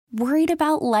Worried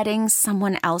about letting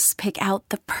someone else pick out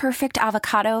the perfect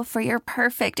avocado for your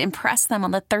perfect impress them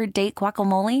on the third date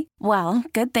guacamole? Well,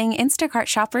 good thing Instacart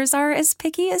shoppers are as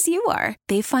picky as you are.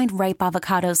 They find ripe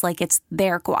avocados like it's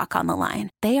their guac on the line.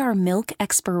 They are milk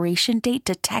expiration date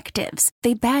detectives.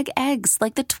 They bag eggs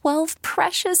like the 12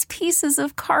 precious pieces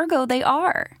of cargo they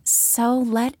are. So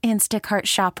let Instacart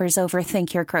shoppers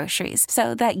overthink your groceries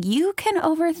so that you can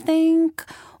overthink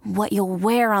what you'll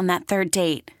wear on that third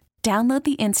date. Download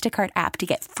the Instacart app to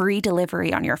get free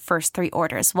delivery on your first 3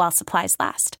 orders while supplies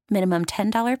last. Minimum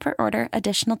 $10 per order.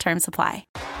 Additional terms apply.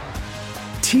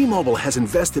 T-Mobile has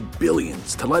invested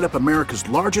billions to light up America's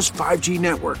largest 5G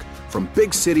network, from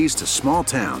big cities to small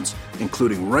towns,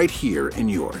 including right here in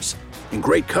yours. And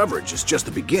great coverage is just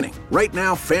the beginning. Right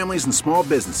now, families and small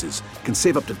businesses can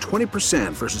save up to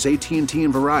 20% versus AT&T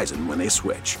and Verizon when they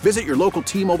switch. Visit your local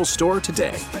T-Mobile store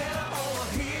today.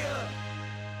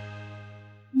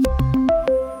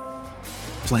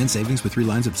 Plan savings with 3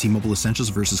 lines of T-Mobile Essentials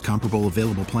versus comparable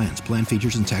available plans. Plan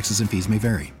features and taxes and fees may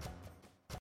vary.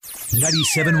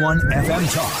 97.1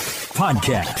 FM Talk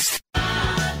Podcast.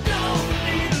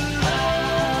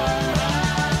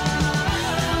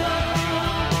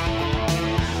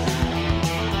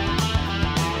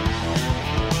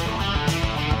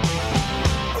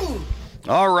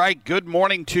 All right, good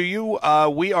morning to you.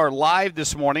 We are live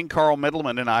this morning. Carl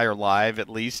Middlemen and I are live, at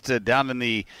least, down in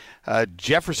the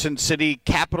Jefferson City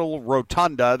Capitol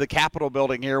Rotunda, the Capitol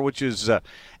building here, which is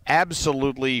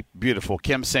absolutely beautiful.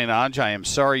 Kim St. Onge, I am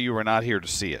sorry you were not here to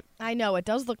see it. I know, it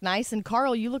does look nice. And,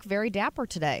 Carl, you look very dapper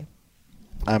today.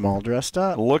 I'm all dressed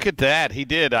up. Look at that. He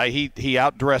did. He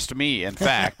outdressed me, in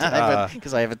fact.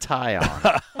 Because I have a tie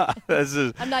on.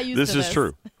 I'm not used to this. This is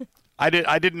true. I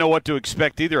didn't know what to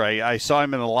expect either. I saw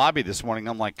him in the lobby this morning.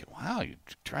 I'm like, wow, you're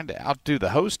trying to outdo the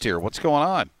host here. What's going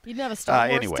on? You didn't have a Star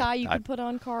Wars tie you could put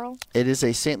on, Carl? It is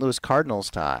a St. Louis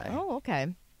Cardinals tie. Oh, okay.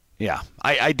 Yeah,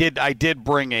 I did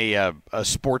bring a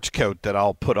sports coat that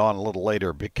I'll put on a little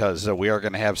later because we are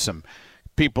going to have some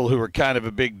people who are kind of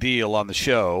a big deal on the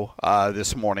show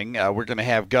this morning. We're going to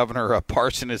have Governor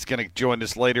Parson is going to join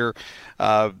us later.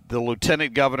 The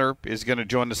Lieutenant Governor is going to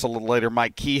join us a little later.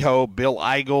 Mike Kehoe, Bill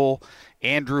Eigel,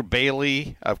 Andrew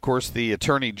Bailey, of course, the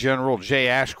Attorney General, Jay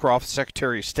Ashcroft,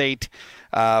 Secretary of State.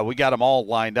 We got them all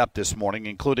lined up this morning,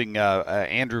 including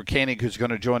Andrew Koenig, who's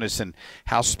going to join us, and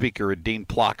House Speaker Dean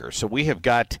Plocher. So we have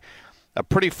got a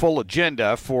pretty full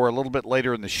agenda for a little bit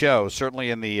later in the show, certainly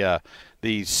in the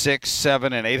 6,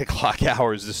 7, and 8 o'clock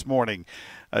hours this morning,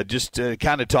 just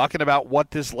kind of talking about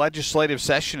what this legislative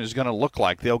session is going to look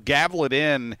like. They'll gavel it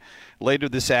in later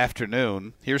this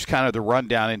afternoon. Here's kind of the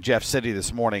rundown in Jeff City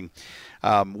this morning.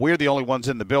 We're the only ones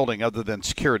in the building other than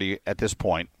security at this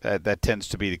point. That tends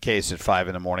to be the case at 5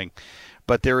 in the morning.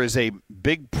 But there is a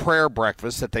big prayer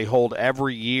breakfast that they hold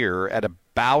every year at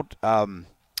about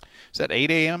is that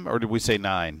 8 a.m. or did we say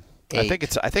 9? 8. I think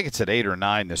it's at 8 or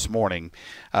 9 this morning.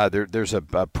 There's a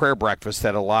prayer breakfast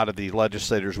that a lot of the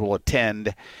legislators will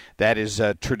attend. That is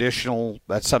traditional.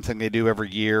 That's something they do every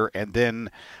year. And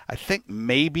then I think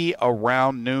maybe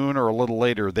around noon or a little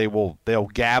later they'll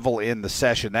gavel in the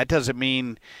session. That doesn't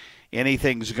mean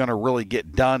anything's going to really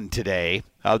get done today,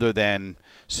 other than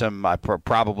some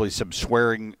probably some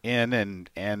swearing in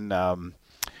and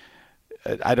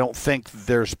I don't think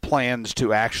there's plans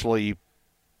to actually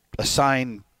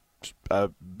assign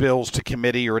bills to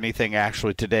committee or anything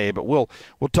actually today, but we'll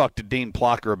talk to Dean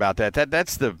Plocher about that.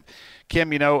 That's the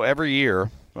Kim. You know, every year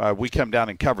we come down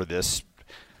and cover this,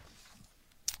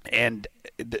 and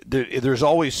there's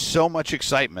always so much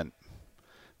excitement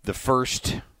the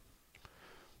first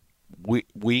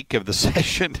week of the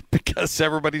session because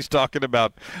everybody's talking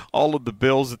about all of the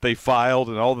bills that they filed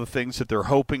and all the things that they're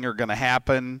hoping are going to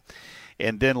happen.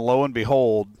 And then, lo and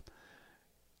behold,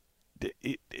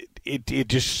 it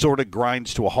just sort of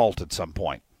grinds to a halt at some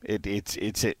point.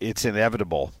 It's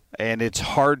inevitable, and it's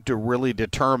hard to really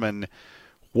determine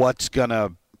what's going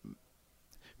to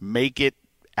make it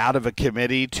out of a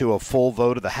committee to a full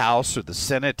vote of the House or the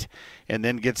Senate, and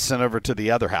then get sent over to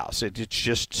the other house. It's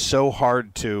just so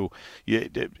hard to.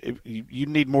 You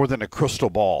need more than a crystal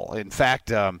ball. In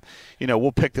fact,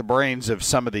 we'll pick the brains of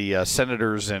some of the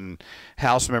senators and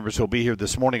House members who'll be here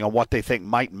this morning on what they think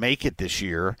might make it this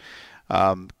year.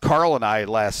 Carl and I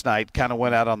last night kind of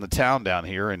went out on the town down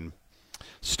here and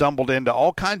stumbled into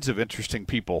all kinds of interesting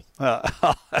people.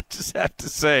 I just have to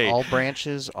say. All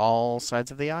branches, all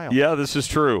sides of the aisle. Yeah, this is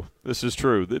true. This is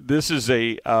true. This is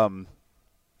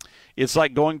it's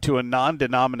like going to a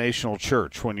non-denominational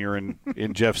church when you're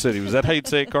in Jeff City. Was that how you'd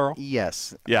say it, Carl?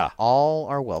 Yes. Yeah. All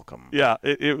are welcome. Yeah,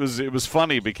 it was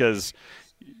funny because,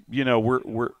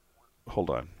 we're hold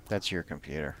on. That's your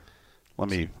computer. Let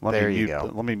me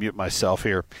mute myself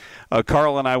here.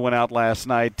 Carl and I went out last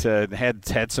night,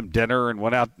 had some dinner, and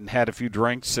went out and had a few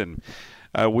drinks, and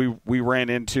we ran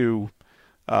into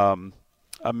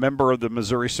a member of the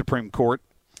Missouri Supreme Court.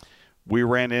 We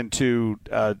ran into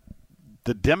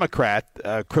the Democrat,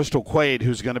 Crystal Quaid,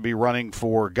 who's going to be running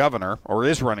for governor, or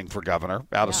is running for governor,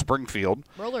 out of Springfield,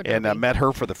 and met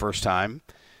her for the first time.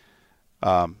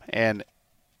 And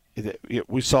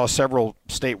we saw several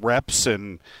state reps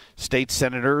and state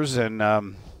senators,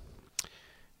 and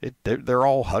they're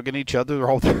all hugging each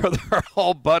other. They're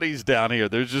all buddies down here.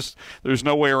 There's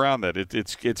no way around that.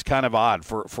 It's kind of odd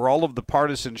for all of the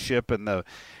partisanship and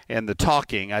the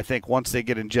talking. I think once they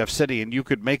get in Jeff City, and you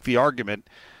could make the argument,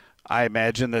 I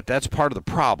imagine that's part of the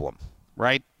problem,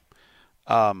 right?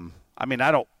 I mean,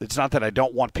 it's not that I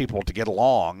don't want people to get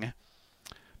along,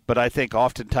 but I think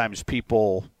oftentimes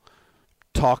people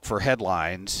talk for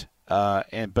headlines,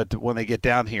 but when they get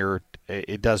down here,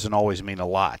 it doesn't always mean a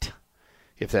lot,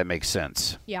 if that makes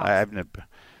sense. Yeah.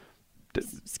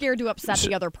 Scared to upset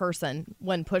the other person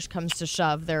when push comes to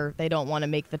shove. They don't want to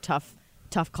make the tough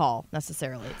call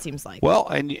necessarily, it seems like. Well,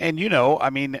 and I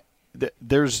mean,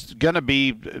 there's going to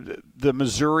be the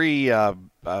Missouri,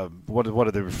 what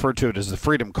do they refer to it as, the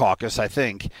Freedom Caucus, I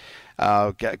think,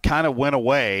 kind of went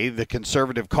away. The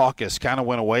conservative caucus kind of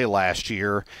went away last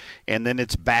year, and then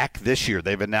it's back this year.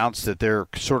 They've announced that they're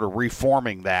sort of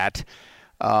reforming that,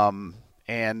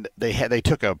 and they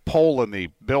took a poll in the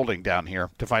building down here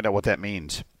to find out what that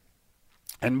means.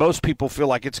 And most people feel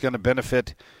like it's going to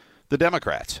benefit the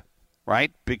Democrats,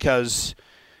 right? Because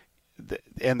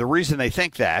and the reason they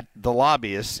think that, the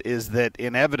lobbyists, is that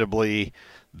inevitably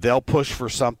they'll push for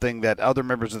something that other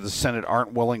members of the Senate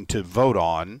aren't willing to vote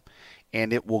on,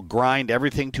 and it will grind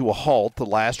everything to a halt the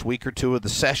last week or two of the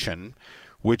session,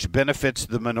 which benefits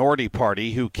the minority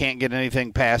party who can't get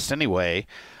anything passed anyway.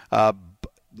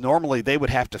 Normally they would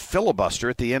have to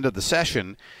filibuster at the end of the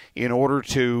session in order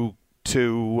to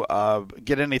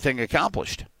get anything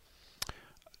accomplished.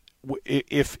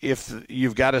 If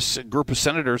you've got a group of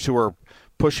senators who are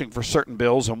pushing for certain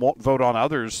bills and won't vote on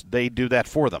others, they do that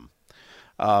for them.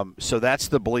 So that's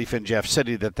the belief in Jeff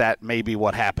City, that may be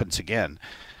what happens again.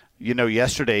 You know,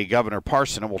 yesterday Governor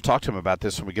Parson, and we'll talk to him about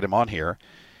this when we get him on here,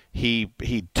 he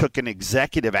took an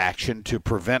executive action to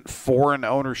prevent foreign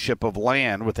ownership of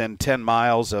land within 10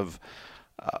 miles of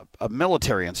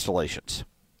military installations.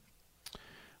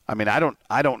 I mean, I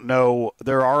don't know.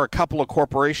 There are a couple of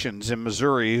corporations in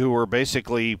Missouri who are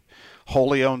basically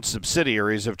wholly owned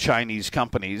subsidiaries of Chinese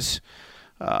companies.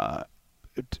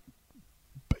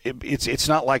 It's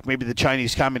not like maybe the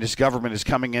Chinese Communist government is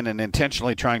coming in and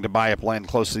intentionally trying to buy up land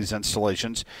close to these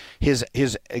installations. His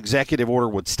executive order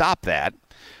would stop that,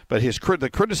 but the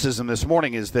criticism this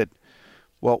morning is that,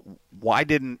 well, why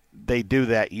didn't they do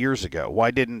that years ago?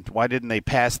 Why didn't they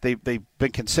pass? They've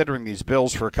been considering these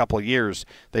bills for a couple of years.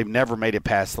 They've never made it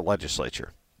past the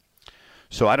legislature.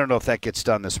 So I don't know if that gets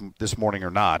done this morning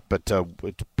or not, but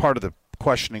it's part of the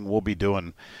questioning we'll be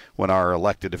doing when our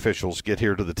elected officials get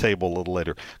here to the table a little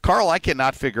later. Carl, I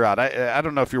cannot figure out. I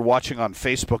don't know if you're watching on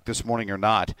Facebook this morning or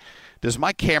not. Does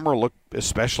my camera look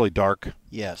especially dark?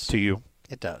 Yes. To you?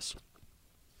 It does.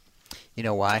 You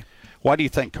know why? Why do you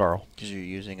think, Carl? Because you're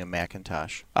using a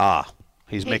Macintosh.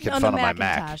 He's making fun of my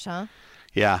Mac. Huh?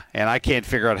 Yeah, and I can't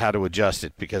figure out how to adjust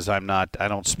it because I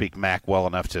don't speak Mac well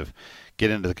enough to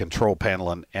get into the control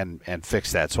panel and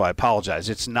fix that. So I apologize.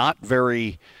 It's not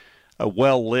very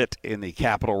well lit in the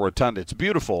Capitol Rotunda. It's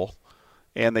beautiful,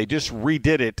 and they just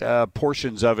redid it,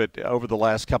 portions of it, over the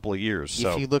last couple of years.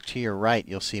 So if you look to your right,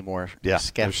 you'll see more. Yeah,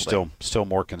 there's still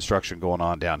more construction going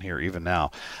on down here even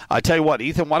now. I tell you what,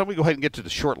 Ethan, why don't we go ahead and get to the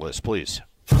short list, please?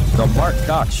 The Marc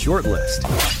Cox short list.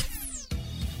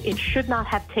 It should not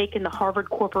have taken the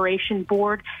Harvard Corporation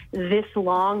Board this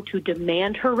long to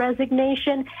demand her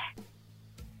resignation.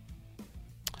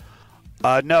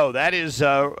 No, that is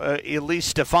Elise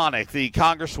Stefanik, the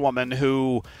congresswoman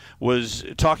who was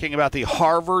talking about the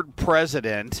Harvard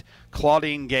president,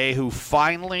 Claudine Gay, who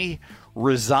finally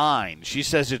resigned. She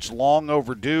says it's long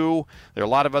overdue. There are a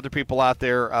lot of other people out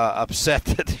there upset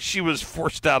that she was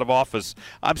forced out of office.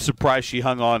 I'm surprised she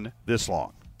hung on this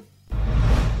long.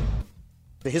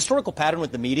 The historical pattern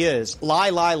with the media is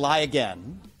lie, lie, lie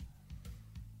again.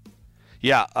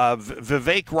 Yeah,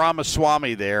 Vivek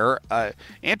Ramaswamy there.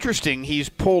 Interesting, he's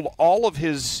pulled all of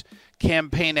his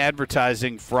campaign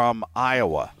advertising from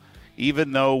Iowa,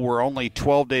 even though we're only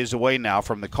 12 days away now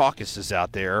from the caucuses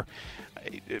out there.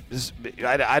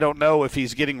 I don't know if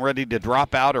he's getting ready to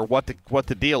drop out or what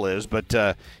the deal is,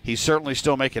 but he's certainly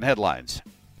still making headlines.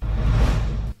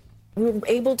 we were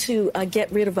able to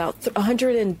get rid of about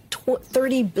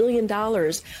 $130 billion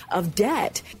of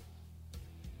debt.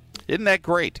 Isn't that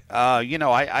great? I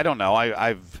don't know.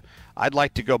 I'd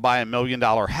like to go buy $1 million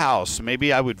house.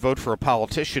 Maybe I would vote for a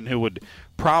politician who would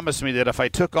promise me that if I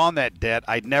took on that debt,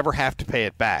 I'd never have to pay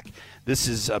it back. This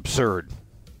is absurd.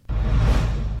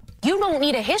 You don't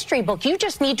need a history book. You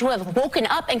just need to have woken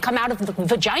up and come out of the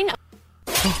vagina.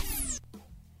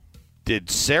 Did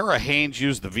Sarah Haynes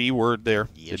use the V word there?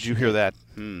 Yes, Did you hear that?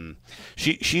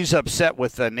 She's upset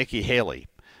with Nikki Haley.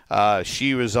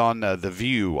 She was on The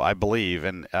View, I believe,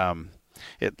 and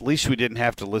at least we didn't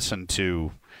have to listen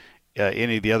to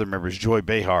any of the other members, Joy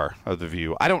Behar of The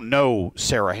View. I don't know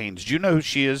Sarah Haynes. Do you know who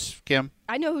she is, Kim?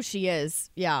 I know who she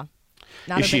is, yeah.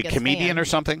 Is she a comedian or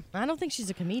something? I don't think she's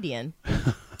a comedian,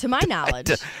 to my knowledge.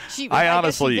 I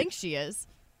honestly think she is.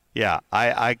 Yeah,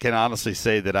 I can honestly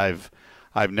say that I've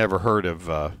never heard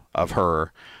of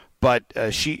her, but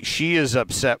she is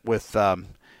upset with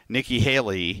Nikki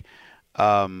Haley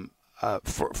for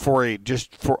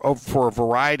a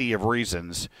variety of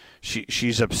reasons.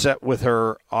 She's upset with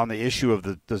her on the issue of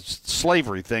the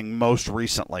slavery thing most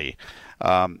recently,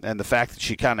 and the fact that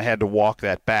she kind of had to walk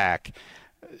that back.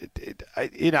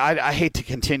 I hate to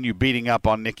continue beating up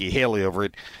on Nikki Haley over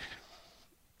it.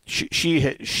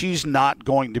 She's not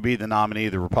going to be the nominee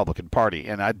of the Republican Party,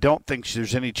 and I don't think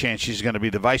there's any chance she's going to be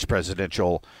the vice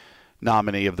presidential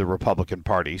nominee of the Republican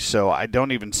Party. So I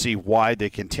don't even see why they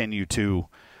continue to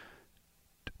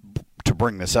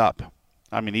bring this up.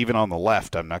 I mean, even on the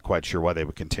left, I'm not quite sure why they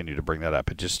would continue to bring that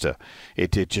up. It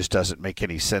just doesn't make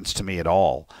any sense to me at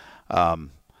all.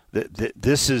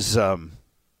 This is.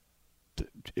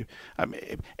 I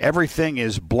mean, everything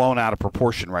is blown out of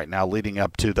proportion right now leading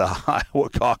up to the Iowa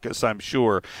caucus, I'm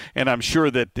sure. And I'm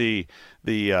sure that the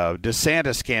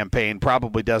DeSantis campaign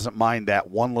probably doesn't mind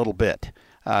that one little bit,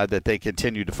 that they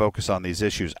continue to focus on these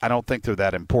issues. I don't think they're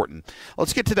that important.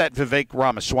 Let's get to that Vivek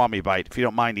Ramaswamy bite, if you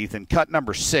don't mind, Ethan. Cut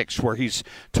number 6, where he's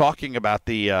talking about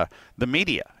the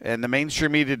media. And the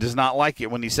mainstream media does not like it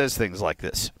when he says things like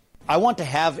this. I want to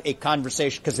have a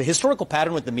conversation, because the historical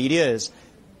pattern with the media is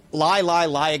lie, lie,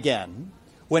 lie again.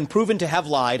 When proven to have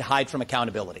lied, hide from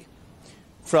accountability.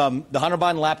 From the Hunter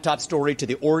Biden laptop story to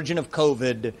the origin of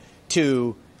COVID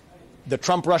to the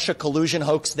Trump-Russia collusion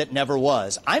hoax that never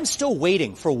was. I'm still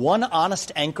waiting for one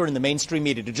honest anchor in the mainstream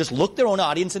media to just look their own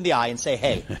audience in the eye and say,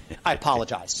 hey, I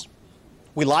apologize.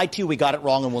 We lied to you, we got it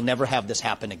wrong, and we'll never have this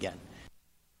happen again.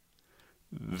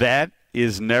 That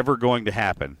is never going to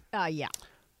happen. Yeah.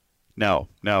 No.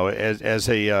 As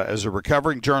a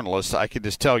recovering journalist, I can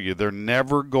just tell you they're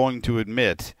never going to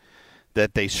admit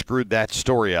that they screwed that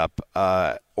story up,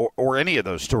 or any of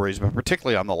those stories, but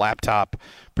particularly on the laptop,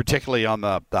 particularly on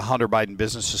the Hunter Biden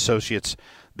Business Associates.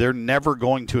 They're never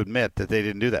going to admit that they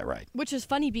didn't do that right. Which is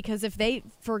funny because if they,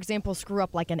 for example, screw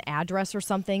up like an address or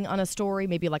something on a story,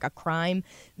 maybe like a crime,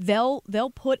 they'll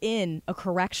put in a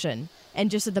correction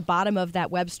and just at the bottom of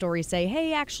that web story say,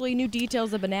 hey, actually new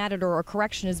details have been added or a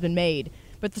correction has been made.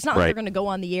 But it's not like they're going to go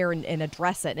on the air and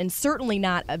address it. And certainly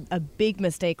not a big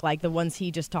mistake like the ones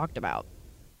he just talked about.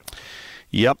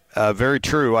 Yep, very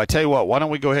true. I tell you what, why don't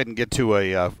we go ahead and get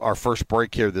to our first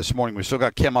break here this morning. We still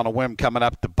got Kim on a Whim coming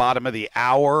up at the bottom of the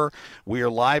hour. We are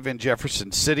live in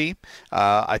Jefferson City.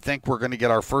 I think we're going to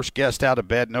get our first guest out of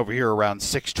bed and over here around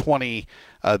 6:20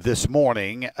 this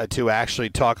morning to actually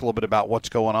talk a little bit about what's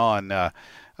going on.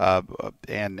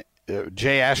 And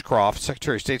Jay Ashcroft,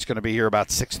 Secretary of State, is going to be here about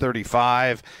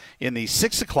 6:35. In the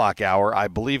 6 o'clock hour, I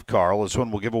believe, Carl, is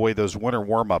when we'll give away those winter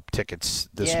warm-up tickets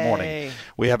this morning.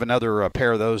 We have another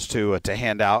pair of those to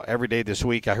hand out every day this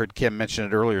week. I heard Kim mention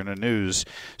it earlier in the news.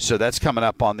 So that's coming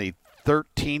up on the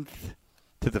 13th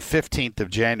to the 15th of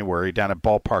January down at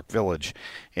Ballpark Village,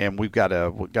 and we've got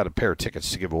a pair of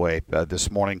tickets to give away this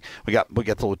morning. We got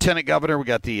the Lieutenant Governor, we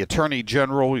got the Attorney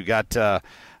General, we got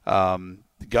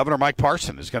Governor Mike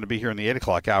Parson is going to be here in the 8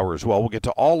 o'clock hour as well. We'll get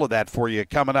to all of that for you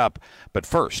coming up. But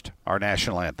first, our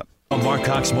national anthem. The Mark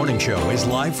Cox Morning Show is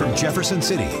live from Jefferson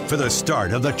City for the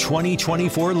start of the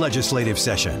 2024 legislative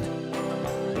session.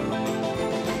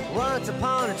 Once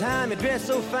upon a time, you dressed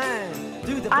so fine.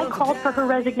 I called for her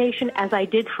resignation, as I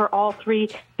did for all three,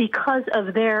 because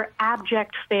of their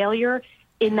abject failure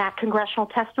in that congressional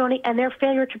testimony and their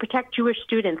failure to protect Jewish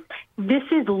students. This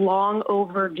is long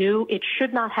overdue. It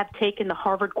should not have taken the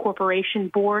Harvard Corporation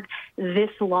Board this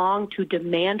long to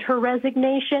demand her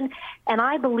resignation. And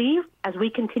I believe, as we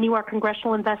continue our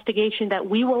congressional investigation, that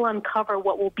we will uncover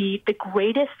what will be the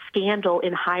greatest scandal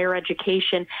in higher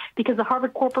education, because the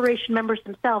Harvard Corporation members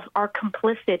themselves are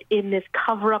complicit in this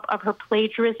cover-up of her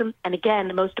plagiarism and,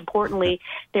 again, most importantly,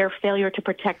 their failure to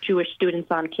protect Jewish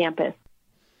students on campus.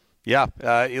 Yeah,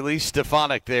 Elise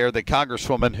Stefanik there, the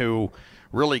congresswoman who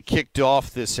really kicked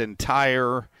off this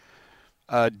entire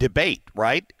debate,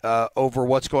 right, over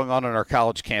what's going on our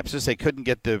college campuses. They couldn't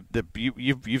get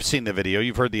you've seen the video,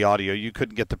 you've heard the audio. You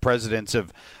couldn't get the presidents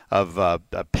of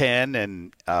Penn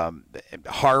and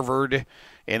Harvard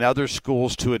and other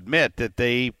schools to admit that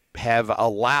they have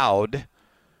allowed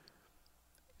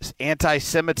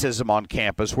anti-Semitism on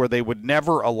campus, where they would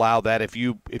never allow that if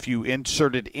you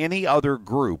inserted any other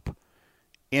group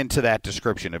into that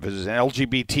description. If it was an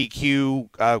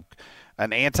LGBTQ,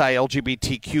 an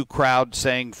anti-LGBTQ crowd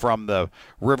saying from the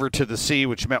river to the sea,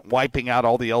 which meant wiping out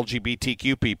all the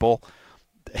LGBTQ people,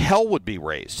 hell would be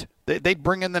raised. They'd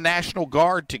bring in the National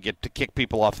Guard to kick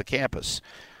people off the campus.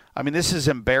 I mean, this is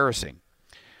embarrassing.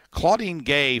 Claudine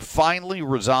Gay finally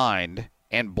resigned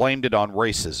and blamed it on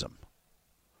racism.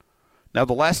 Now,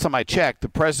 the last time I checked, the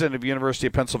president of the University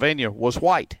of Pennsylvania was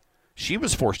white. She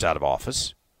was forced out of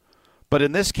office. But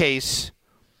in this case,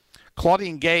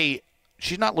 Claudine Gay,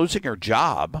 she's not losing her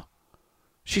job.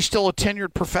 She's still a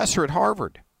tenured professor at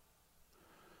Harvard.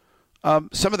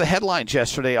 Some of the headlines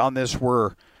yesterday on this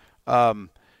were,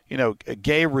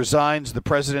 Gay resigns the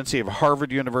presidency of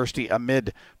Harvard University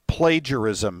amid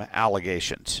plagiarism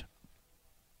allegations.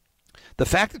 The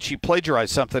fact that she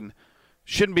plagiarized something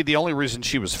shouldn't be the only reason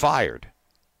she was fired.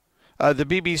 The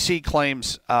BBC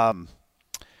claims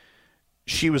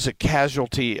she was a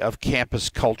casualty of campus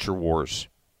culture wars.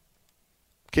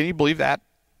 Can you believe that?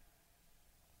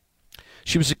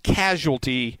 She was a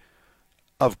casualty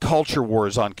of culture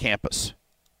wars on campus.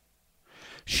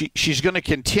 She's going to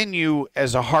continue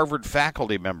as a Harvard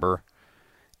faculty member,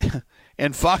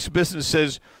 and Fox Business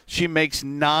says she makes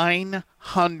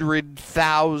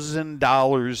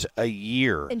 $900,000 a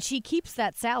year. And she keeps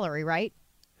that salary, right?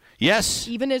 Yes.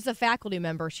 Even as a faculty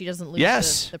member, she doesn't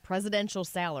lose the presidential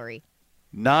salary.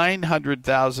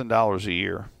 $900,000 a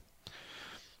year.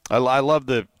 I love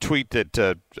the tweet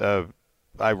that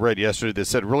I read yesterday that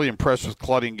said, really impressed with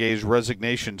Claudine Gay's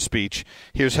resignation speech.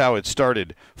 Here's how it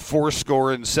started.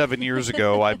 7 years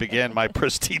ago, I began my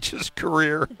prestigious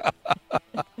career.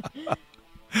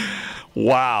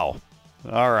 Wow.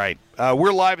 All right.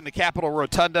 We're live in the Capitol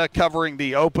Rotunda covering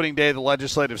the opening day of the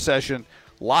legislative session.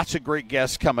 Lots of great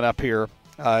guests coming up here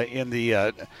in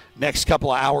the next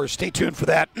couple of hours. Stay tuned for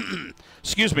that.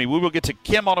 Excuse me. We will get to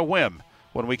Kim on a whim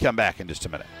when we come back in just a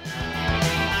minute.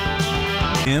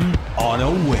 Kim on a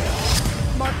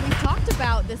whim. Mark, we've talked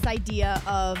about this idea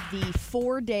of the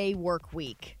 4-day work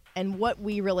week and what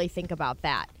we really think about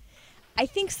that. I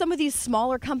think some of these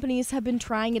smaller companies have been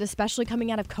trying it, especially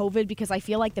coming out of COVID, because I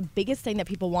feel like the biggest thing that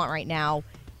people want right now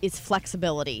is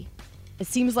flexibility. It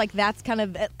seems like that's kind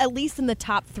of at least in the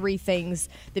top 3 things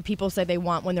that people say they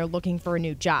want when they're looking for a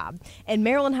new job. And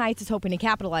Maryland Heights is hoping to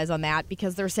capitalize on that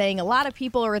because they're saying a lot of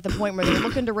people are at the point where they're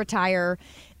looking to retire.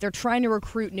 They're trying to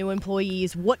recruit new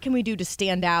employees. What can we do to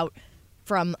stand out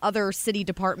from other city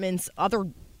departments,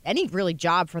 any really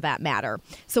job for that matter?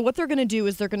 So what they're going to do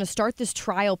is they're going to start this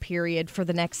trial period for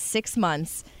the next 6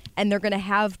 months, and they're going to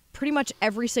have pretty much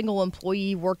every single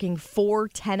employee working 4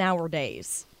 10-hour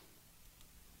days.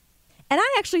 And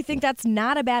I actually think that's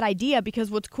not a bad idea because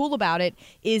what's cool about it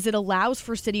is it allows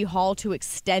for City Hall to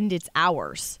extend its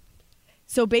hours.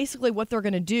 So basically what they're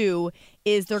going to do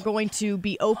is they're going to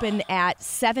be open at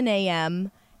 7 a.m.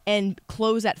 and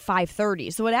close at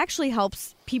 5:30. So it actually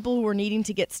helps people who are needing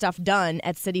to get stuff done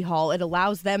at City Hall. It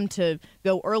allows them to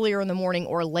go earlier in the morning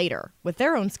or later with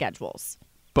their own schedules.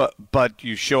 But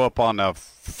you show up on a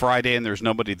Friday and there's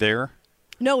nobody there?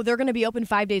 No, they're going to be open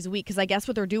 5 days a week because I guess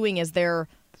what they're doing is they're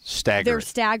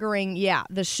staggering,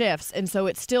 the shifts. And so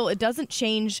it doesn't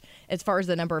change as far as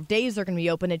the number of days they're going to be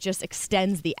open. It just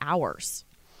extends the hours.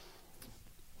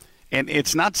 And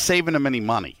it's not saving them any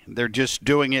money. They're just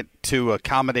doing it to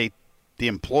accommodate the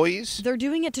employees? They're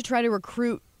doing it to try to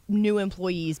recruit new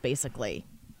employees, basically.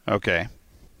 Okay.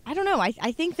 I don't know.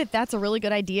 I think that that's a really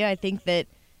good idea. I think that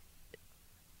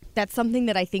that's something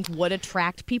that I think would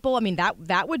attract people. I mean, that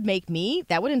would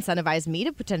incentivize me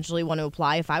to potentially want to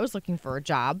apply if I was looking for a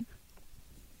job.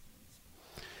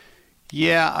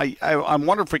 Yeah, I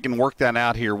wonder if we can work that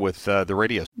out here with the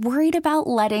radio. Worried about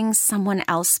letting someone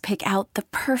else pick out the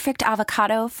perfect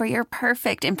avocado for your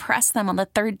perfect impress them on the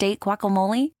third date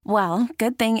guacamole? Well,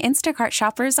 good thing Instacart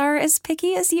shoppers are as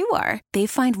picky as you are. They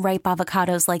find ripe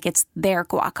avocados like it's their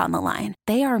guac on the line.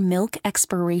 They are milk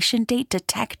expiration date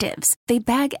detectives. They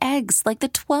bag eggs like the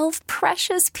 12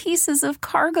 precious pieces of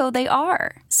cargo they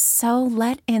are. So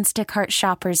let Instacart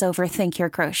shoppers overthink your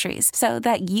groceries so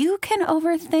that you can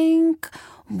overthink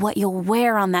what you'll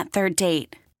wear on that third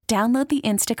date. Download the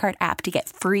Instacart app to get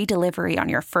free delivery on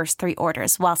your first 3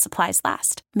 orders while supplies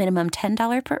last. Minimum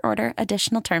 $10 per order.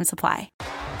 Additional terms apply.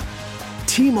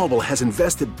 T-Mobile has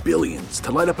invested billions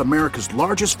to light up America's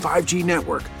largest 5G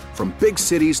network, from big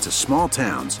cities to small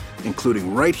towns,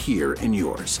 including right here in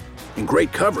yours. And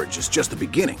great coverage is just the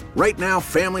beginning. Right now,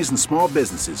 families and small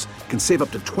businesses can save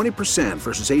up to 20%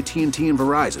 versus AT&T and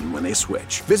Verizon when they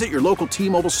switch. Visit your local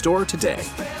T-Mobile store today.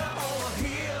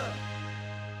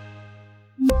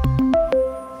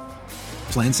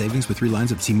 Plan savings with 3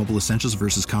 lines of T-Mobile Essentials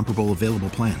versus comparable available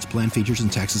plans. Plan features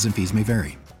and taxes and fees may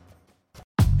vary.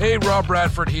 Hey, Rob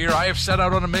Bradford here. I have set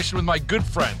out on a mission with my good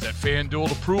friends at FanDuel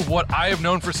to prove what I have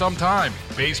known for some time.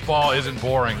 Baseball isn't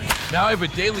boring. Now I have a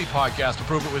daily podcast to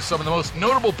prove it with some of the most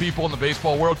notable people in the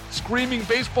baseball world, screaming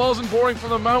baseball isn't boring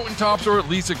from the mountaintops, or at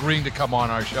least agreeing to come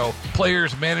on our show.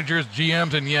 Players, managers,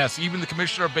 GMs, and yes, even the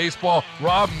commissioner of baseball,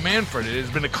 Rob Manfred. It has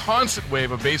been a constant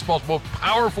wave of baseball's most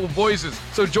powerful voices.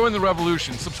 So join the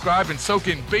revolution. Subscribe and soak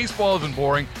in Baseball Isn't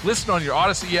Boring. Listen on your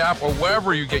Odyssey app or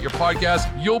wherever you get your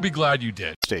podcast. You'll be glad you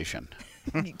did. Station.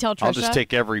 Tell Trisha. I'll just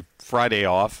take every Friday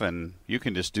off, and you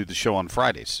can just do the show on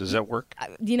Fridays. Does that work?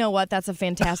 You know what? That's a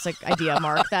fantastic idea,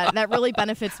 Mark. That really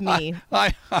benefits me.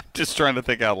 I'm just trying to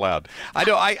think out loud. I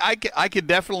know I could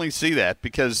definitely see that,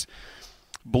 because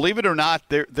believe it or not,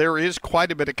 there is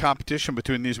quite a bit of competition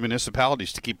between these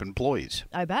municipalities to keep employees.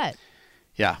 I bet.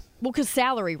 Yeah. Well, because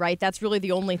salary, right? That's really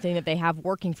the only thing that they have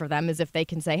working for them, is if they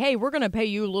can say, hey, we're going to pay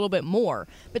you a little bit more.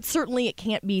 But certainly it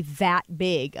can't be that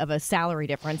big of a salary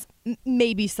difference.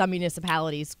 Maybe some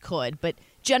municipalities could, but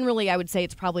generally I would say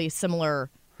it's probably a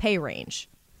similar pay range.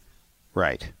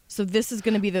 Right. So this is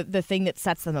going to be the thing that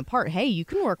sets them apart. Hey, you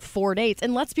can work 4 days.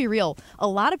 And let's be real, a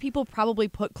lot of people probably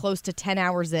put close to 10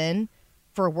 hours in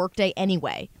for a workday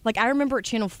anyway. Like, I remember at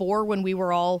Channel 4 when we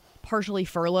were all partially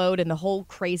furloughed and the whole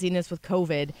craziness with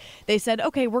COVID, they said,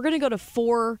 okay, we're going to go to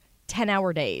 4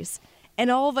 10-hour days. And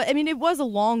it was a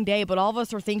long day, but all of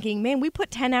us are thinking, man, we put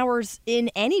 10 hours in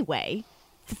anyway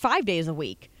for 5 days a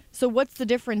week. So what's the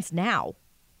difference now?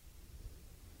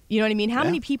 You know what I mean? How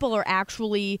many people are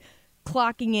actually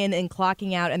clocking in and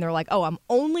clocking out and they're like, oh, I'm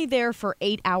only there for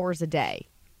 8 hours a day?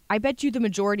 I bet you the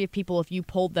majority of people, if you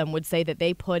polled them, would say that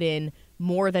they put in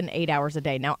more than 8 hours a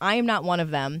day. Now, I am not one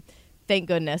of them, thank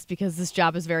goodness, because this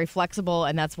job is very flexible,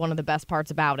 and that's one of the best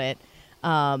parts about it.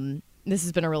 This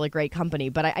has been a really great company,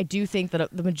 but I do think that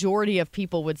the majority of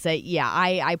people would say, yeah,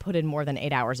 I put in more than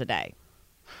 8 hours a day.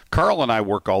 Carl and I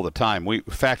work all the time. In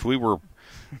fact, we were,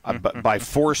 by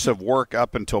force of work,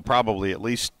 up until probably at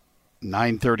least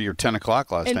 9:30 or 10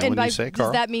 o'clock last night. Wouldn't you say,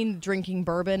 Carl? Does that mean drinking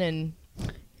bourbon and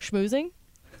schmoozing?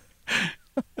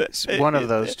 It's one of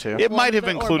those two. It might have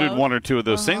included one or two of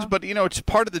those things, but it's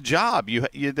part of the job. You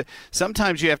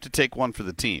sometimes you have to take one for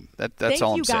the team. That's all I'm saying.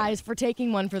 Thank you guys for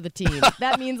taking one for the team.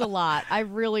 That means a lot. I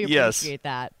really appreciate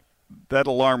that. That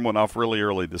alarm went off really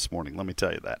early this morning. Let me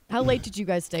tell you that. How late did you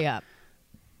guys stay up?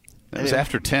 It was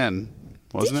after 10,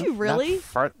 wasn't it? Did you really?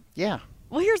 Yeah.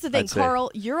 Well, here's the thing, I'd say.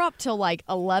 Carl. You're up till like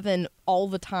 11 all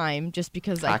the time, just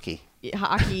because Hockey.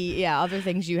 Hockey, other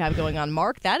things you have going on.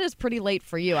 Mark, that is pretty late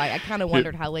for you. I kind of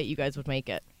wondered how late you guys would make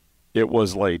it. It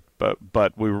was late,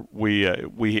 but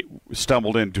we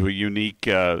stumbled into a unique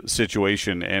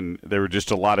situation, and there were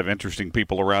just a lot of interesting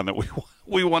people around that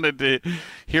we wanted to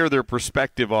hear their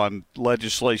perspective on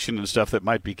legislation and stuff that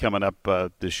might be coming up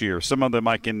this year. Some of them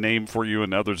I can name for you,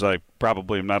 and others I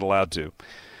probably am not allowed to.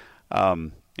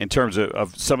 In terms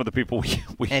of some of the people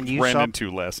we ran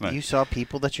into last night. You saw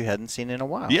people that you hadn't seen in a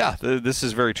while. Yeah, this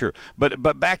is very true.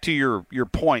 But back to your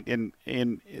point,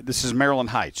 in this is Maryland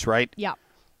Heights, right? Yeah.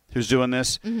 Who's doing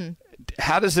this? Mm-hmm.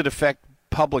 How does it affect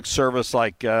public service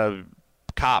like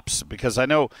cops? Because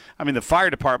the fire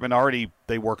department already,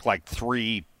 they work like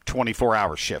 3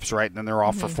 24-hour shifts, right? And then they're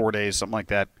off for 4 days, something like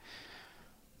that.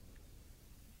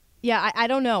 Yeah, I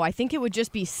don't know. I think it would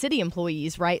just be city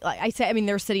employees, right? Like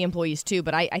there's city employees too,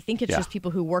 but I think it's just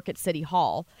people who work at City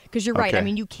Hall. Because you're right. Okay.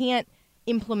 You can't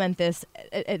implement this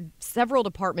at several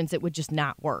departments. It would just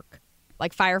not work.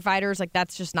 Like firefighters,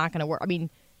 that's just not going to work.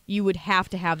 You would have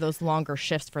to have those longer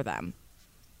shifts for them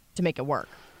to make it work.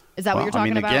 Is that what you're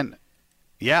talking about?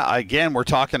 Again, we're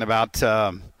talking about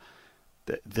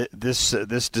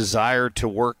this desire to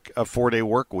work a 4-day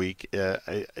work week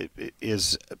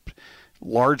is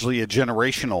largely a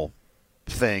generational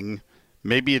thing.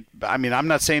 Maybe I'm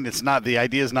not saying it's not, the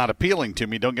idea is not appealing to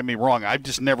me. Don't get me wrong. I've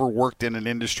just never worked in an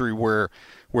industry where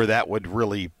that would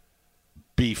really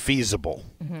be feasible.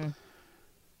 Mm-hmm.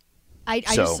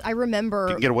 I remember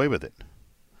you can get away with it.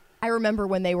 I remember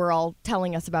when they were all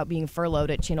telling us about being furloughed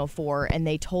at Channel 4, and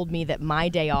they told me that my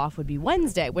day off would be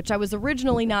Wednesday, which I was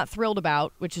originally not thrilled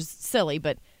about, which is silly,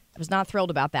 but I was not thrilled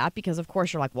about that because, of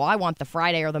course, you're like, well, I want the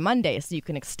Friday or the Monday so you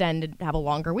can extend and have a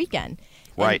longer weekend.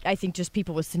 Right. And I think just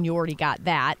people with seniority got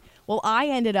that. Well, I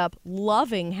ended up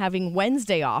loving having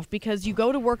Wednesday off because you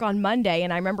go to work on Monday,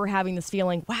 and I remember having this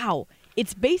feeling, wow,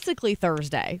 it's basically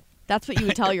Thursday. That's what you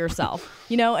would tell yourself,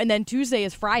 and then Tuesday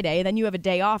is Friday, and then you have a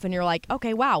day off, and you're like,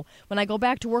 okay, wow, when I go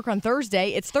back to work on Thursday,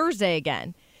 it's Thursday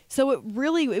again. So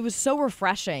it was so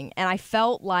refreshing, and I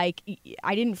felt like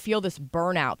I didn't feel this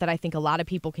burnout that I think a lot of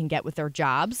people can get with their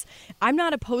jobs. I'm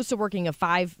not opposed to working a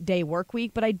 5-day work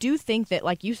week, but I do think that,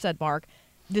 like you said, Mark,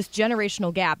 this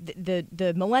generational gap, the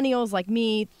millennials like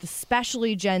me,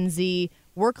 especially Gen Z,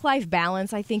 work-life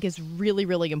balance, I think is really,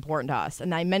 really important to us.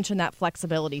 And I mentioned that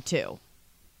flexibility, too.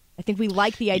 I think we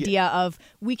like the idea of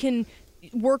we can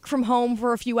work from home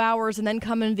for a few hours and then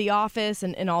come into the office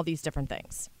and all these different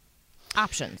things.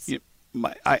 Options.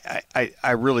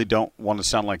 I really don't want to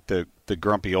sound like the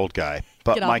grumpy old guy,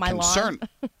 but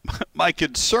my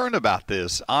concern about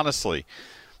this, honestly,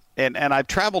 and I've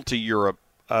traveled to Europe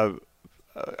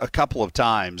a couple of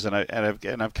times, and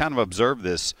I've kind of observed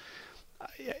this.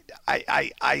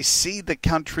 I see the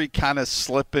country kind of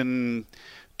slipping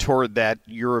toward that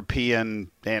European,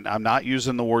 and I'm not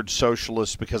using the word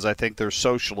socialist because I think they're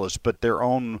socialists, but their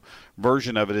own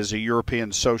version of it is a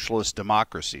European socialist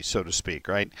democracy, so to speak,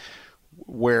 right?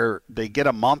 Where they get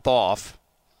a month off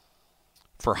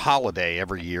for holiday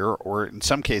every year, or in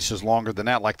some cases longer than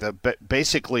that, like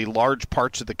basically large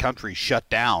parts of the country shut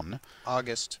down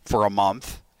August for a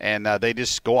month, and they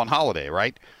just go on holiday,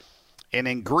 right? And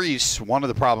in Greece, one of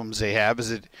the problems they have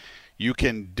is that you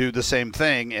can do the same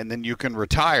thing, and then you can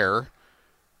retire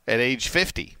at age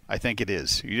 50, I think it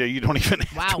is. You don't even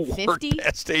have to work 50?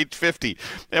 past age 50.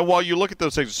 And while you look at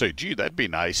those things and say, gee, that'd be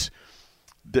nice,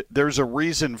 there's a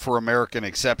reason for American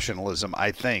exceptionalism,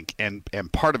 I think, and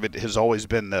part of it has always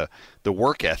been the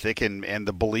work ethic and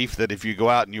the belief that if you go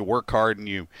out and you work hard and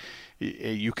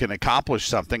you can accomplish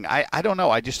something. I don't know.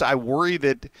 I worry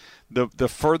that the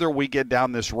further we get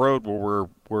down this road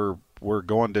where we're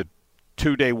going to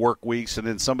 2-day work weeks, and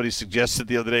then somebody suggested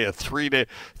the other day a 3-day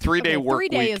work week.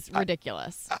 3 day is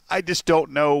ridiculous. I just don't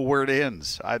know where it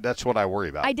ends. That's what I worry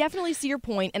about. I definitely see your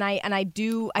point, and I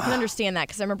can understand that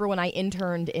because I remember when I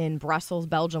interned in Brussels,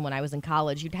 Belgium, when I was in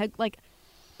college, you'd had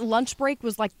lunch break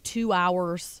was 2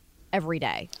 hours every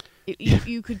day.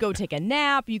 You could go take a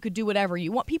nap. You could do whatever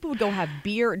you want. People would go have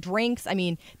beer, drinks. I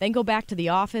mean, then go back to the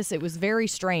office. It was very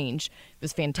strange. It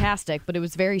was fantastic, but it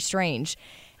was very strange.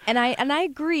 And I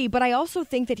agree, but I also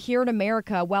think that here in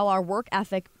America, while our work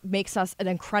ethic makes us an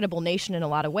incredible nation in a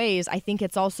lot of ways, I think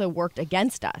it's also worked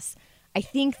against us. I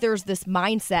think there's this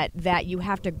mindset that you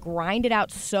have to grind it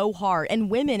out so hard.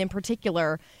 And women in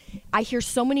particular, I hear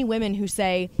so many women who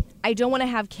say, I don't want to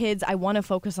have kids. I want to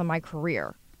focus on my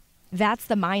career. That's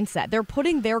the mindset. They're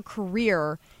putting their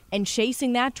career and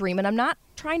chasing that dream. And I'm not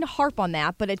trying to harp on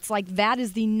that, but it's like that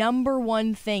is the number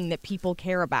one thing that people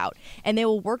care about. And they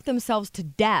will work themselves to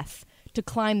death to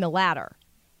climb the ladder.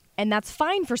 And that's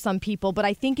fine for some people, but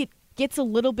I think it gets a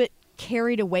little bit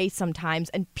carried away sometimes.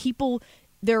 And people,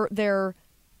 their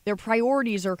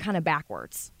priorities are kind of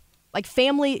backwards. Like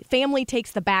family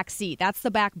takes the back seat. That's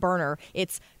the back burner.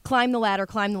 It's climb the ladder,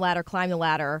 climb the ladder, climb the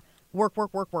ladder, work.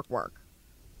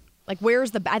 Like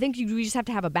I think we just have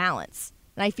to have a balance.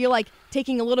 And I feel like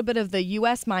taking a little bit of the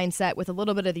U.S. mindset with a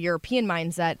little bit of the European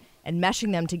mindset and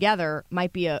meshing them together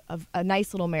might be a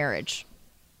nice little marriage.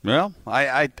 Well,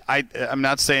 I'm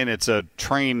not saying it's a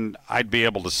train I'd be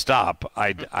able to stop.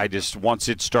 I just once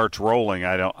it starts rolling,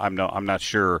 I'm not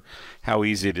sure how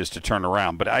easy it is to turn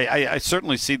around. But I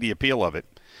certainly see the appeal of it.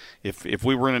 If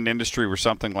we were in an industry where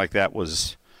something like that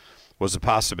was a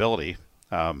possibility.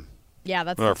 Yeah,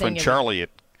 that's our the thing.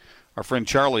 Our friend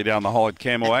Charlie down the hall at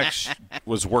KMOX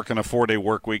was working a 4-day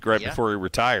work week before he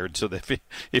retired. So that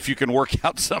if you can work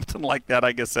out something like that,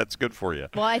 I guess that's good for you.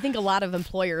 Well, I think a lot of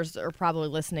employers are probably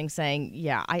listening saying,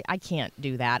 yeah, I can't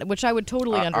do that, which I would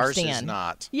totally understand. Ours is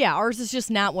not. Yeah, ours is just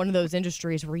not one of those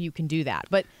industries where you can do that.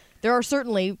 But there are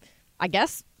certainly, I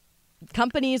guess,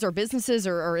 companies or businesses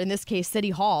or in this case,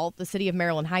 City Hall, the city of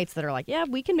Maryland Heights, that are like, yeah,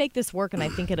 we can make this work, and I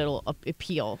think it'll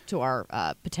appeal to our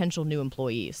potential new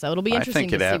employees. So it'll be interesting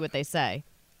to see what they say.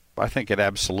 I think it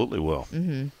absolutely will.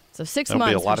 Mm-hmm. So 6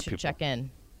 months, we should check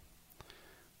in.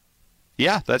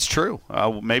 Yeah, that's true.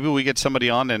 Maybe we get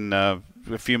somebody on in a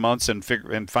few months and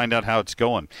find out how it's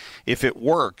going. If it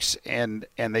works and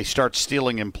they start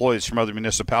stealing employees from other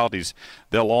municipalities,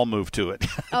 they'll all move to it.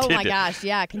 Oh, my gosh,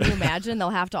 yeah. Can you imagine?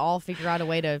 They'll have to all figure out a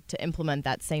way to implement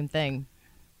that same thing.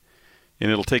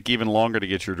 And it'll take even longer to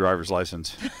get your driver's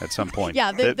license at some point.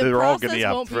 Yeah, the process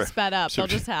won't be sped up. They'll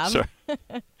just have.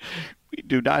 We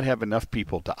do not have enough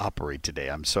people to operate today.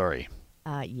 I'm sorry.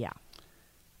 Yeah.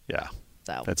 Yeah.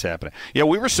 So that's happening. Yeah,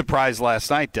 we were surprised last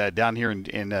night down here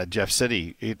in Jeff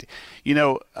City.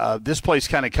 This place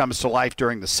kind of comes to life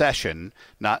during the session.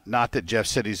 Not that Jeff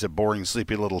City's a boring,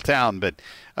 sleepy little town, but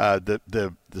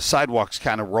the sidewalks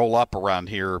kind of roll up around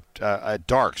here at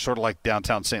dark, sort of like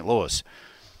downtown St. Louis.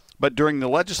 But during the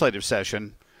legislative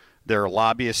session, there are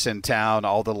lobbyists in town.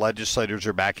 All the legislators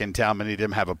are back in town. Many of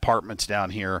them have apartments down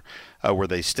here where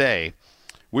they stay.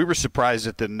 We were surprised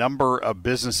at the number of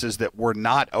businesses that were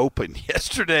not open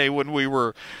yesterday when we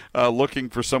were looking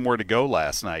for somewhere to go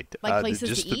last night. Like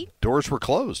places to eat? The doors were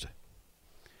closed.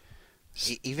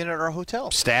 Even at our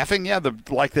hotel. Staffing, yeah.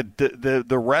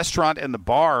 The restaurant and the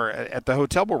bar at the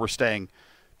hotel where we're staying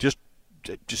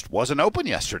just wasn't open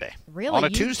yesterday. Really? On a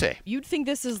Tuesday. You'd think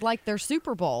this is like their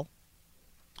Super Bowl.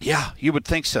 Yeah, you would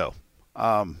think so.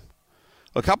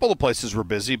 A couple of places were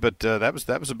busy, but that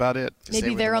was about it.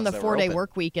 Maybe they're on the 4-day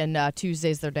work week and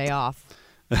Tuesday's their day off.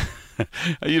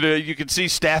 You could see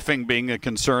staffing being a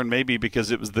concern, maybe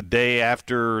because it was the day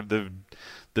after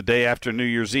the day after New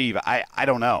Year's Eve. I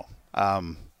don't know,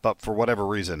 but for whatever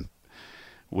reason,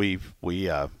 we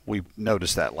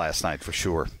noticed that last night for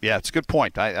sure. Yeah, it's a good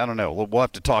point. I don't know. We'll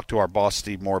have to talk to our boss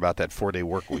Steve more about that 4-day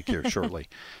work week here shortly.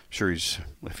 I'm sure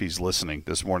if he's listening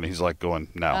this morning, he's like going,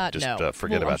 no,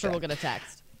 forget about I'm sure that. we'll get a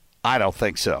text. I don't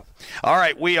think so. All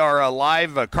right, we are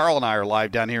live. Carl and I are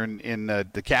live down here in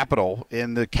the Capitol,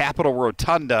 in the Capitol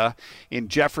Rotunda in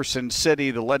Jefferson City.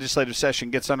 The legislative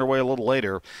session gets underway a little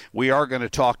later. We are going to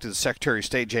talk to the Secretary of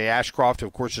State, Jay Ashcroft, who,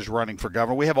 of course, is running for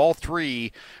governor. We have all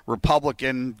three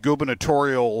Republican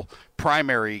gubernatorial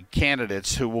primary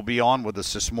candidates who will be on with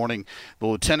us this morning. The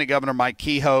Lieutenant Governor Mike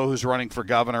Kehoe, who's running for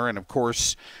governor, and, of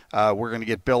course, we're going to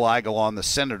get Bill Eigel on, the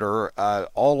senator.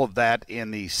 All of that in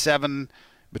the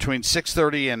between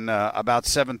 6:30 and about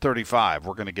 7:35,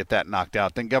 we're going to get that knocked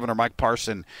out. Then Governor Mike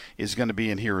Parson is going to be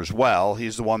in here as well.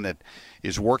 He's the one that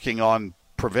is working on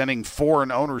preventing foreign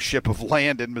ownership of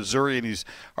land in Missouri, and he's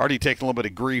already taken a little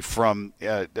bit of grief from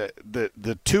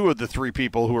the two of the three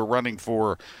people who are running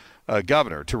for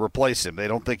governor to replace him. They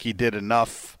don't think he did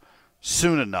enough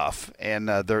soon enough, and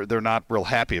they're not real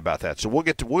happy about that. So we'll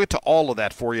get to all of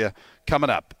that for you coming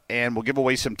up, and we'll give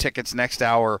away some tickets next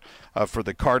hour for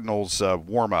the Cardinals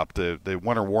warm-up, the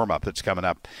winter warm-up that's coming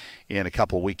up in a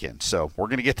couple of weekends. So we're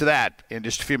going to get to that in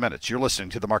just a few minutes. You're listening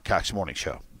to the Marc Cox Morning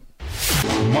Show.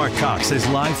 Marc Cox is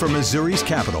live from Missouri's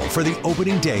Capitol for the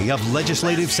opening day of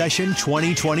Legislative Session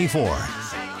 2024.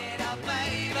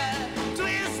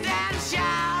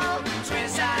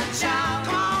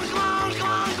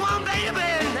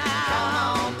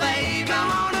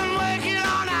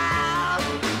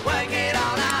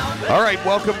 All right,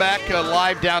 welcome back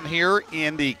live down here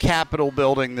in the Capitol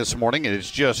building this morning. It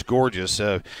is just gorgeous.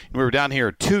 We were down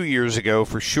here 2 years ago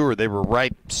for sure. They were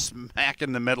right smack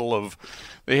in the middle of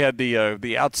 – they had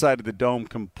the outside of the dome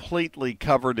completely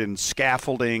covered in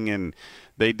scaffolding, and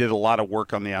they did a lot of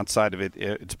work on the outside of it.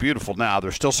 It's beautiful now.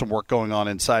 There's still some work going on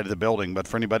inside of the building, but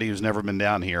for anybody who's never been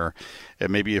down here,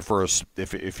 and maybe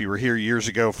if you were here years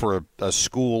ago for a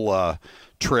school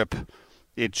trip –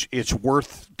 it's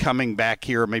worth coming back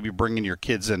here, maybe bringing your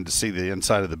kids in to see the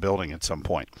inside of the building at some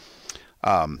point.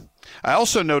 I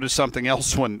also noticed something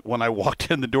else when I walked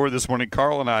in the door this morning.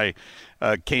 Carl and I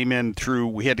came in through –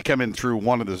 we had to come in through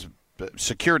one of the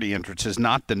security entrances,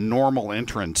 not the normal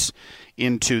entrance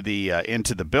into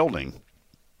the building.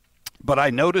 But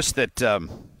I noticed that and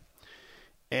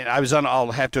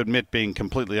I'll have to admit being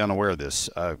completely unaware of this,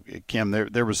 Kim,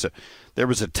 there was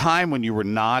a time when you were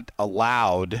not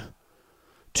allowed –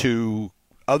 to,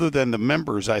 other than the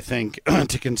members, I think,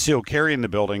 to conceal carry in the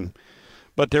building.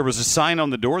 But there was a sign on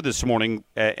the door this morning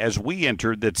as we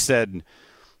entered that said,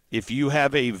 if you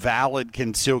have a valid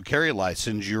concealed carry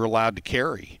license, you're allowed to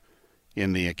carry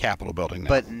in the Capitol building now.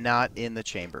 But not in the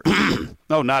chamber.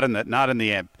 No, not in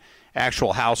the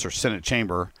actual House or Senate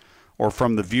chamber, or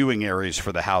from the viewing areas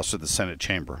for the House or the Senate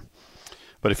chamber.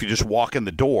 But if you just walk in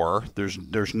the door,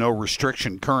 there's no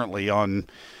restriction currently on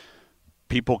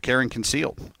people carrying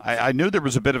concealed. I knew there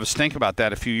was a bit of a stink about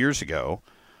that a few years ago,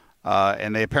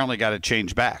 and they apparently got it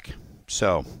changed back.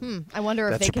 So I wonder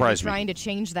if they could be trying to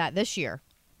change that this year.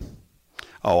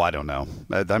 Oh, I don't know.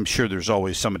 I'm sure there's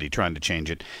always somebody trying to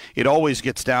change it. It always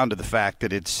gets down to the fact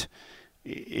that it's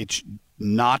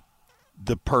not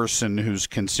the person who's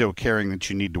concealed carrying that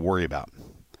you need to worry about.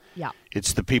 Yeah.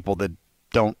 It's the people that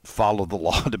don't follow the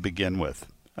law to begin with,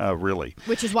 really.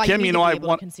 Which is why Kim, you need to be able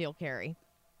to conceal carry.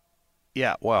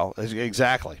 Yeah, well,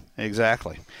 exactly.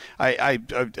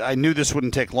 I knew this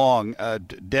wouldn't take long.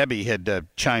 Debbie had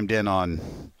chimed in on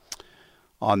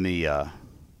the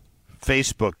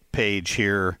Facebook page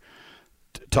here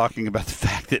talking about the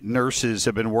fact that nurses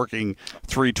have been working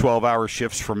 3 12-hour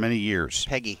shifts for many years.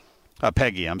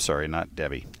 Peggy, I'm sorry, not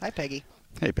Debbie. Hi, Peggy.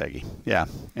 Hey, Peggy. Yeah,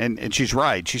 and she's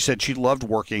right. She said she loved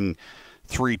working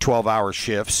 3 12-hour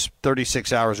shifts.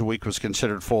 36 hours a week was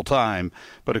considered full-time,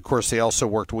 but, of course, they also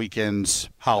worked weekends,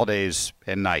 holidays,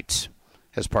 and nights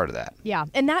as part of that. Yeah,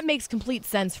 and that makes complete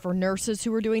sense for nurses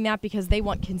who are doing that because they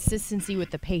want consistency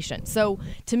with the patient. So,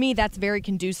 to me, that's very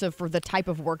conducive for the type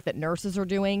of work that nurses are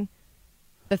doing.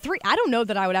 I don't know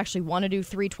that I would actually want to do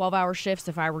 3 12-hour shifts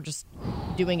if I were just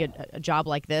doing a job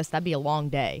like this. That'd be a long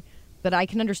day. But I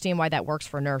can understand why that works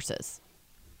for nurses.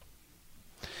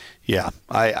 Yeah,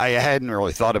 I hadn't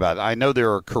really thought about it. I know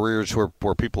there are careers where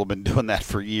people have been doing that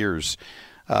for years,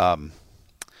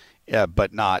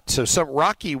 but not. So some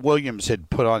Rocky Williams had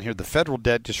put on here, the federal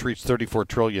debt just reached $34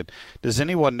 trillion. Does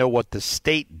anyone know what the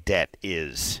state debt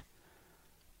is?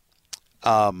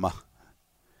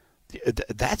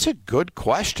 That's a good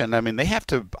question. I mean, they have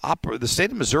to the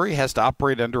state of Missouri has to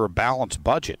operate under a balanced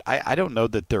budget. I don't know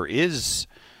that there is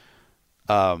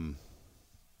a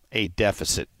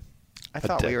deficit. I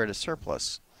thought we were at a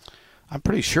surplus. I'm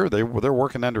pretty sure they're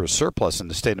working under a surplus in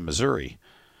the state of Missouri.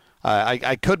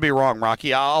 I could be wrong,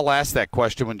 Rocky. I'll ask that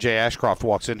question when Jay Ashcroft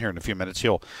walks in here in a few minutes.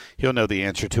 He'll know the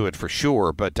answer to it for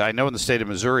sure. But I know in the state of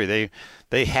Missouri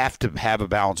they have to have a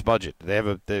balanced budget.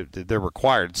 They're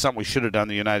required. It's something we should have done in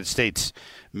the United States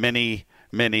many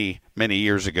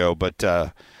years ago. But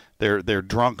they're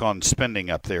drunk on spending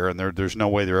up there, and there's no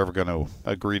way they're ever going to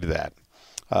agree to that.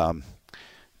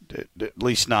 At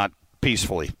least not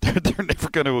peacefully. They're never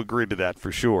going to agree to that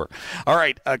for sure. All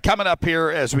right, coming up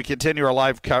here as we continue our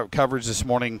live coverage this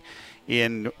morning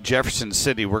in Jefferson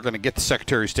City, we're going to get the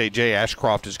Secretary of State, Jay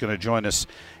Ashcroft, is going to join us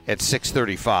at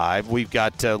 6:35. We've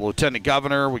got Lieutenant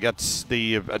Governor, we got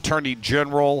the Attorney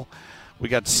General, we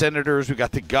got senators, we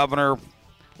got the governor.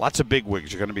 Lots of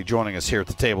bigwigs are going to be joining us here at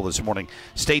the table this morning.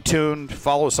 Stay tuned.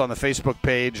 Follow us on the Facebook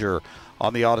page or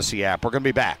on the Odyssey app. We're going to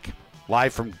be back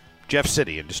live from Jeff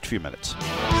City in just a few minutes.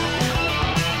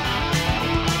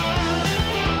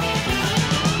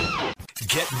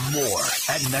 Get more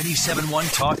at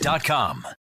 971talk.com.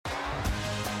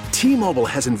 T-Mobile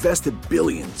has invested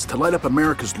billions to light up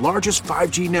America's largest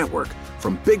 5G network,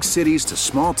 from big cities to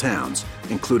small towns,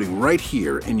 including right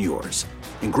here in yours.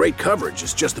 And great coverage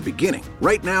is just the beginning.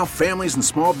 Right now, families and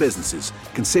small businesses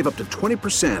can save up to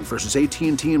 20% versus AT&T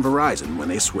and Verizon when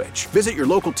they switch. Visit your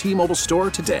local T-Mobile store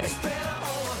today.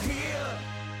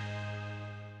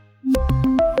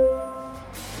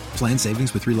 Plan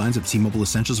savings with 3 lines of T-Mobile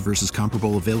Essentials versus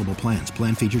comparable available plans.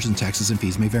 Plan features and taxes and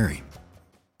fees may vary.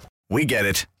 We get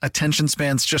it. Attention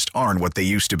spans just aren't what they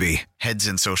used to be. Heads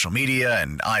in social media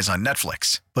and eyes on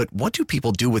Netflix. But what do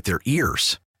people do with their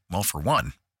ears? Well, for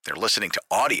one, they're listening to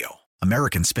audio.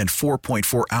 Americans spend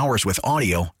 4.4 hours with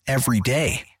audio every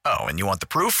day. Oh, and you want the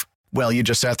proof? Well, you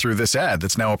just sat through this ad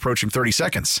that's now approaching 30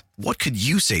 seconds. What could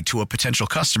you say to a potential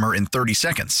customer in 30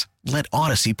 seconds? Let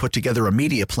Odyssey put together a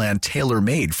media plan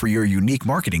tailor-made for your unique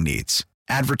marketing needs.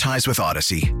 Advertise with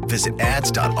Odyssey. Visit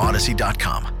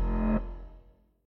ads.odyssey.com.